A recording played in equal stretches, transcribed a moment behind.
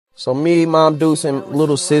So me, Mom Deuce, and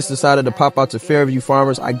little sis decided to pop out to Fairview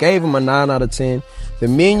Farmers. I gave them a 9 out of 10. The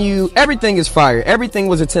menu, everything is fire. Everything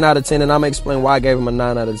was a 10 out of 10, and I'm going to explain why I gave them a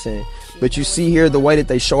 9 out of 10. But you see here the way that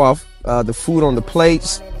they show off the food on the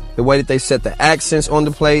plates, the way that they set the accents on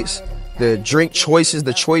the plates, the drink choices,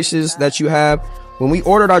 the choices that you have. When we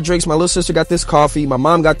ordered our drinks, my little sister got this coffee, my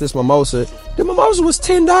mom got this mimosa. The mimosa was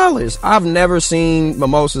 $10. I've never seen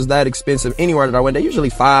mimosas that expensive anywhere that I went. They're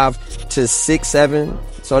usually $5 to $6, $7.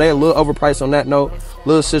 So they're a little overpriced on that note.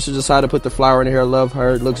 Little sister decided to put the flower in her. Love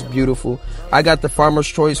her. It looks beautiful. I got the Farmer's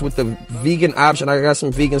Choice with the vegan option. I got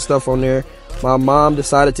some vegan stuff on there. My mom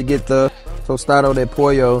decided to get the tostado de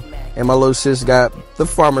pollo. And my little sis got the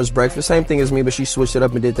Farmer's Breakfast. Same thing as me, but she switched it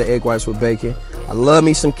up and did the egg whites with bacon. I love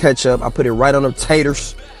me some ketchup. I put it right on the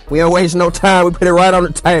taters. We don't waste no time. We put it right on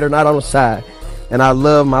the tater, not on the side. And I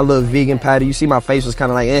love my little vegan patty. You see my face was kind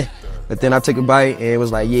of like, eh. But then I took a bite and it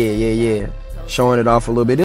was like, yeah. Showing it off a little bit.